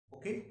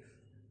Okay,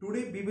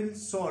 today we will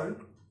solve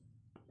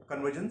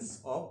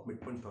convergence of mid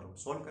point theorem.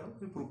 Solve करो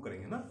फिर prove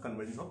करेंगे ना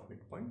convergence of mid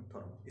point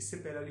theorem. इससे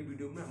पहले वाली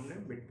वीडियो में हमने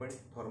मिड पॉइंट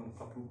थ्योरम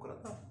का प्रूव करा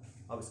था,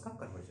 अब इसका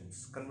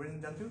कन्वर्जेंस।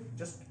 कन्वर्जेंस जानते हो,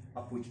 जस्ट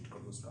अपोजिट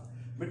करो उसका।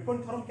 मिड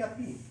पॉइंट थ्योरम क्या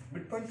थी?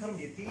 मिड पॉइंट थ्योरम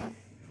ये थी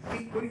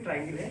कि कोई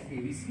ट्राइंगल है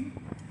एबीसी,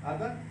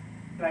 अगर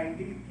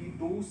ट्राइंगल की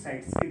दो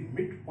साइड्स के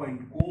मिड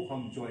पॉइंट को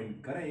हम ज्वाइन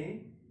करें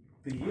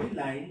तो ये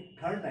लाइन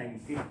थर्ड लाइन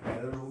के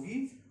पैरेलल होगी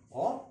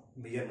और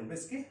मेजरमेंट में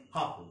इसके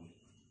हाफ होगी।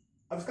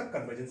 अब इसका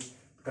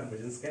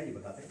कन्वर्जेंस क्या है ये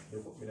बताते हैं।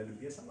 देखो मैंने लिख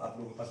दिया, सब आप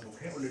लोगों के पास बुक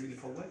है ऑलरेडी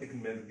लिखा हुआ है,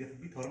 लेकिन मैंने लिख दिया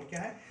भी थ्योरम क्या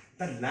है।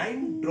 The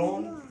line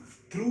drawn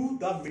through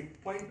the mid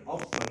point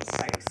of one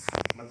sides.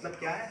 मतलब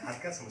क्या है,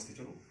 हाथ क्या समझते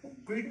चलो।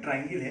 कोई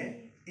ट्राइंगल है,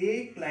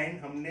 एक लाइन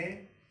हमने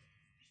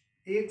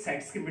एक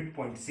साइड्स के मिड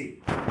पॉइंट से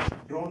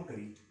ड्रॉन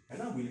करी है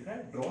ना, वो लिखा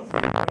है drawn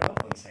mid point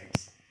of one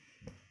sides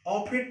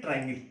of A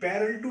triangle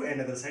parallel to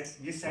another sides.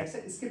 ये साइड से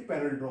इसके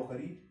पैरेलल ड्रॉ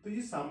करी तो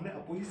ये सामने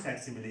अपोजिट साइड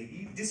से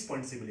मिलेगी, जिस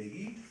पॉइंट से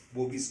मिलेगी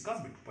वो भी इसका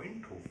मिड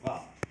पॉइंट होगा।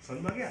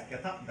 समझ में आ गया क्या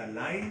था? The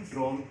line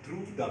drawn through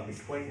the mid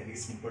point, यानी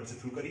इस मिड पॉइंट से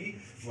थ्रू करी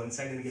वन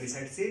साइड यानी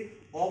साइड से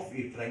of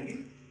A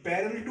triangle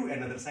parallel to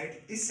another side,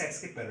 इस साइड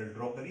के पैरेलल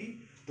ड्रॉ करी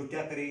तो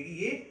क्या करेगी,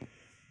 ये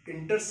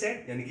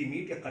इंटरसेक्ट यानी कि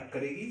मीट या कट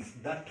करेगी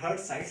the third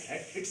side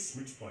at its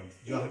mid point.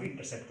 जो भी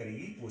इंटरसेक्ट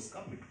करेगी वो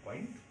इसका मिड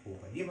पॉइंट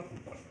होगा। ये मैं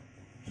प्रूव करना है।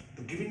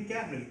 तो गिवन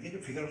क्या हमने लिख दिया, जो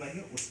फिगर बनाई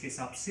है उसके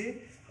हिसाब से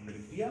हमने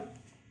लिख दिया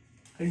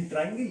in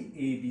triangle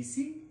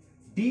ABC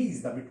D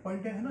is the mid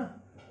point है ना,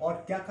 और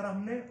क्या करा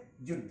हमने,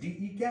 जो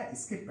डीई क्या है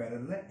इसके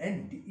पैरेलल है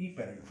and DE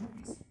parallel to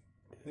BC.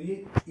 तो ये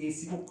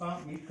एसी को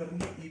कहां मीट कर रही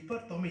है, ई पर,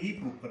 तो हमें ये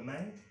प्रूव करना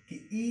है कि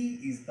E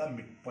is the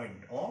mid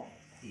point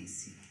of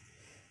AC.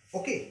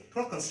 Okay,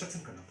 थोड़ा कंस्ट्रक्शन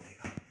करना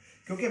पड़ेगा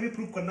क्योंकि अभी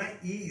प्रूव करना है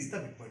E is the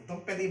mid point. तो हम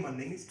पहले ही मान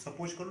लेंगे,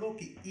 सपोज कर लो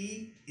कि E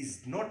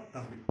is not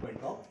the mid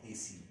point of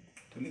AC.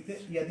 तो लिखते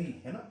हैं यदि,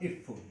 है ना,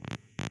 if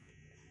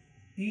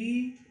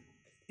E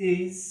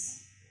is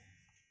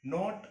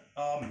not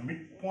a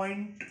mid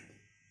point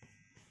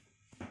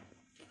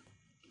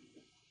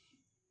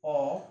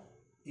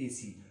of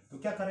AC, तो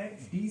क्या करें,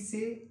 डी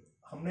से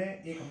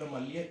हमने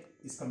मान लिया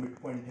इसका मिड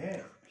पॉइंट है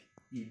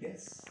ई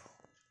डैश,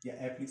 या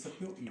एफ लिख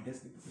सकते हो, ई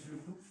डैश लिख दो, कुछ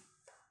लिख दो,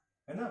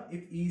 है ना।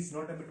 If E is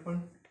not a mid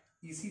point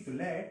EC तो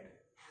late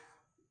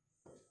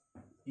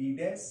E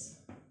dash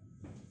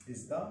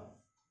is the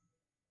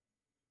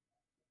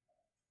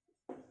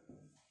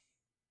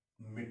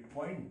mid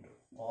point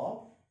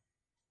of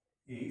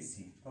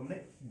AC. तो हमने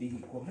डीई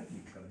को हमने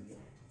लिख कर दिया,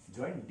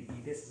 ज्वाइन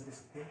डीई डैश लिख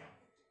सकते हैं।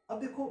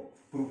 अब देखो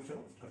प्रूफ,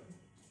 चलो करते हैं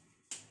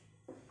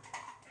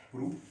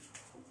प्रूफ।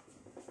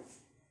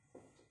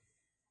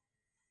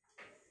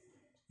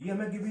 ये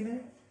हमें गिवन है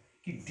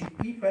कि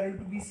डीई पैरेलल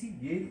टू बीसी,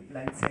 ये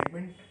लाइन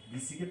सेगमेंट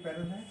बीसी के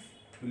पैरेलल है,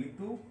 तो लिख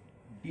दो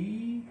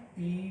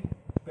DE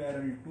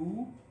parallel to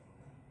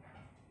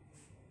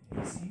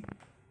BC,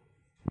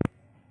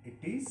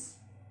 it is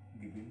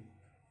given.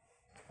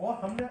 और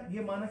हमने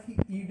ये माना कि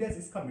ई डैश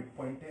इसका मिड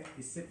पॉइंट है।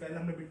 इससे पहले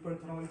हमने मिड पॉइंट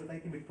थ्योरम में बताया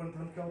कि मिड पॉइंट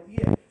थ्योरम क्या होती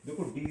है।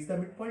 देखो D is the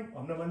mid point,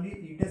 हमने मान लिया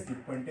ई डैश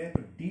मिड पॉइंट है,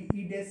 तो डी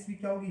ई डैश भी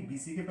क्या होगी,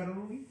 बीसी के पैरेलल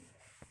होगी।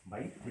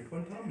 भाई मिड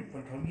पॉइंट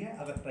थ्योरम है,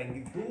 अगर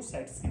ट्रायंगल दो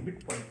साइड्स के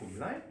मिड पॉइंट को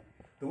मिलाएं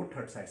तो वो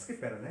थर्ड साइड्स के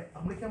पैरेलल है।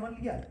 हमने क्या मान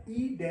लिया,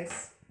 ई dash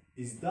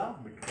is the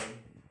mid point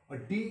और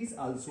D is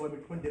also a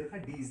mid point, दे रखा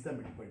है D is the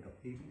mid point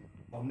of AB.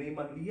 हमने ये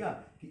मान लिया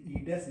कि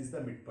ई dash is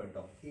the mid point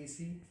of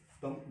AC,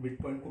 तो हम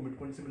मिड पॉइंट को मिड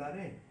पॉइंट से मिला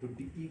रहे हैं, तो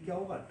डीई क्या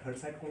होगा, थर्ड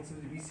साइड कौन सी,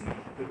 बीसी,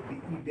 तो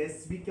डीई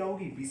डैश भी क्या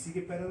होगी, बीसी के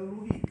पैरेलल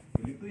होगी।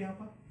 तो लिख दो यहाँ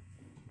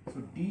पर, सो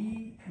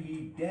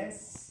DE dash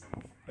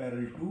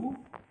parallel to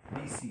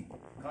BC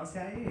कहां से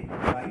आए,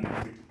 by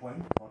mid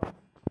point theorem.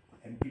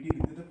 Empty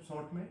लिख देते तो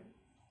शॉर्ट में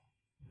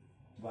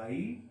by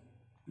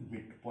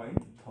mid point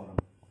theorem.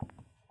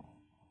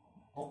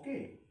 Okay,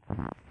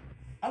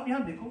 अब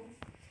यहां देखो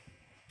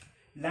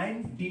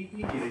लाइन डीई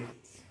ये रही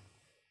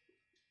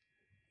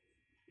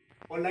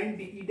और लाइन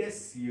डीई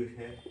डैश ये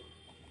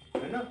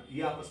है ना,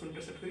 ये आपस में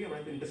इंटरसेक्ट करिए,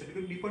 हमारे तो इंटरसेक्ट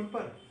करिए डी पॉइंट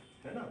पर,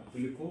 है ना। तो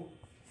लिखो,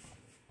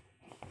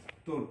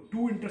 तो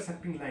टू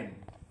इंटरसेक्टिंग लाइन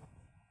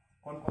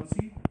कौन कौन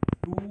सी,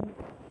 टू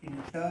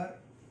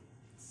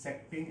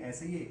इंटरसेक्टिंग,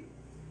 ऐसे ही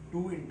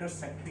टू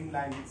इंटरसेक्टिंग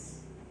लाइंस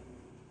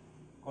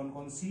कौन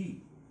कौन सी,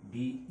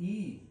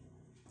 डीई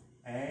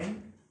एंड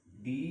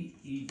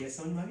डीई डैश।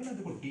 समझ में आ गया ना।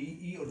 देखो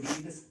डीई और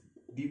डीई डैश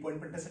डी पॉइंट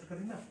पर इंटरसेक्ट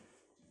करें ना,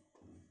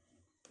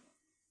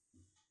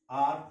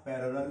 are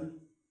parallel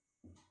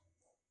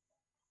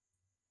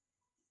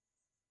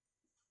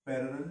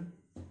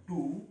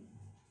to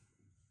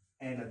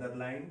another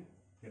line,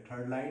 या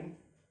थर्ड लाइन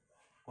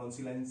कौन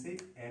सी लाइन से,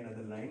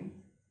 अनदर लाइन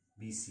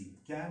बीसी।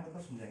 क्या है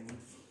मतलब समझाएंगे।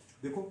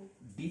 देखो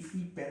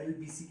डीई पैरेलल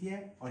बीसी की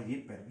है और ये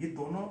पैरेलल, ये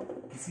दोनों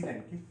किसी लाइन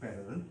के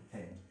पैरेलल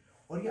है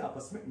और ये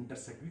आपस में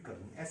इंटरसेक्ट भी कर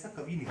रहे हैं। ऐसा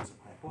कभी नहीं हो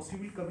सकता है,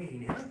 पॉसिबल कभी ही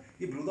नहीं है ना।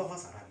 ये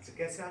विरोधाभास आ रहा है,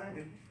 कैसे आ रहा है,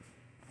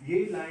 देखो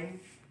ये लाइन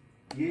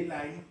ये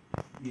लाइन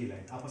ये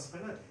लाइन आपस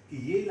में ना, कि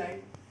ये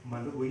लाइन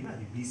मान लो वही ना,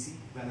 बीसी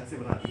मैं अलग से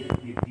बना दिया,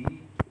 ये डी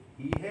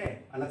ई है,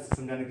 अलग से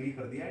समझाने के लिए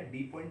कर दिया है, डी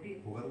पॉइंट ही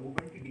होगा तो वो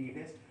पॉइंट की डी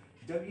डैश।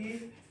 जब ये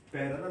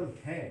पैरेलल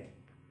है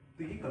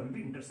तो ये कभी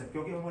भी इंटरसेक्ट,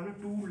 क्योंकि हमारे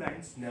two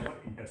lines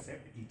never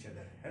intersect each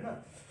other, है ना।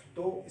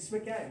 तो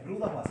इसमें क्या है,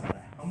 विरोधाभास आ रहा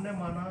है। हमने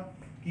माना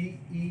कि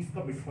ई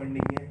इसका मिड पॉइंट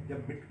नहीं है,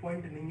 जब मिड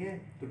पॉइंट नहीं है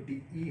तो डी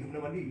ई हमने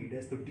मान लिया ई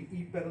डैश, तो डी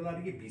ई पैरेलल आ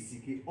रही है बीसी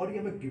के, और ये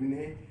हमें गिवन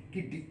है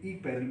कि डी ई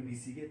पैरेलल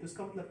बीसी के, तो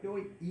इसका मतलब क्या हुआ,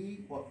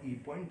 ई और ई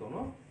पॉइंट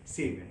दोनों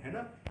सेम है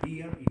ना,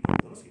 ई और ई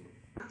पॉइंट दोनों सेम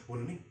है,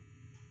 बोलो नहीं।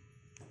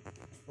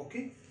 ओके,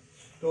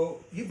 तो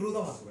ये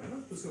विरोधाभास हो गया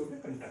ना, तो इसे होता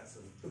है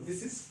कंट्रैक्शन, तो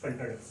दिस इज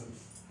कंट्राडिक्शन।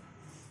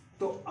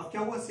 तो अब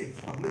क्या हुआ, से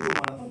हमने जो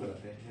माना था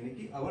गलत है, यानी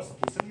कि अवर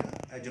सपोजिशन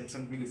या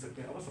एजम्पशन भी लिख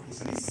सकते हैं, अवर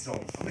सपोजिशन इज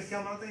रॉन्ग। हमने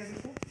क्या माना था, यानी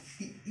देखो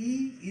कि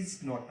E is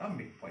not a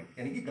mid point,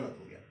 यानी कि गलत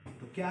हो गया।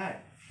 तो क्या है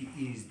कि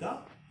E is the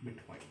mid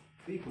point,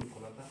 तो ये प्रूफ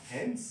होना था,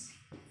 hence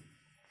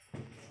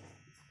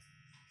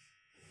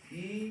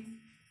E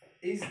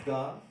is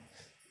the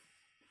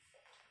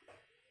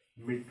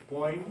mid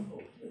point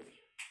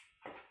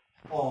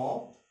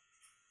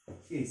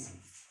of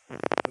AC,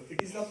 तो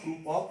it is the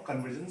proof of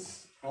convergence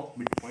of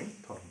mid point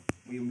theorem.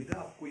 मुझे उम्मीद है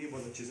आपको ये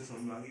बहुत अच्छे से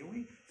समझ में आ गई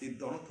होगी। तो ये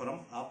दोनों थ्योरम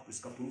आप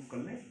इसका प्रूफ कर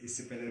लें।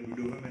 इससे पहले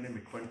वीडियो में मैंने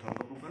मिड पॉइंट थ्योरम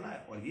का प्रूफ करना है,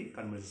 और ये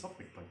convergence of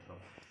mid point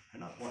theorem है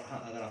ना। और हाँ,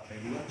 अगर आप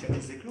पहली बार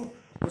चैनल देख लो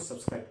तो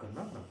सब्सक्राइब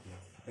करना ना भूलें।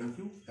 Thank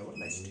you, have a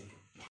nice day.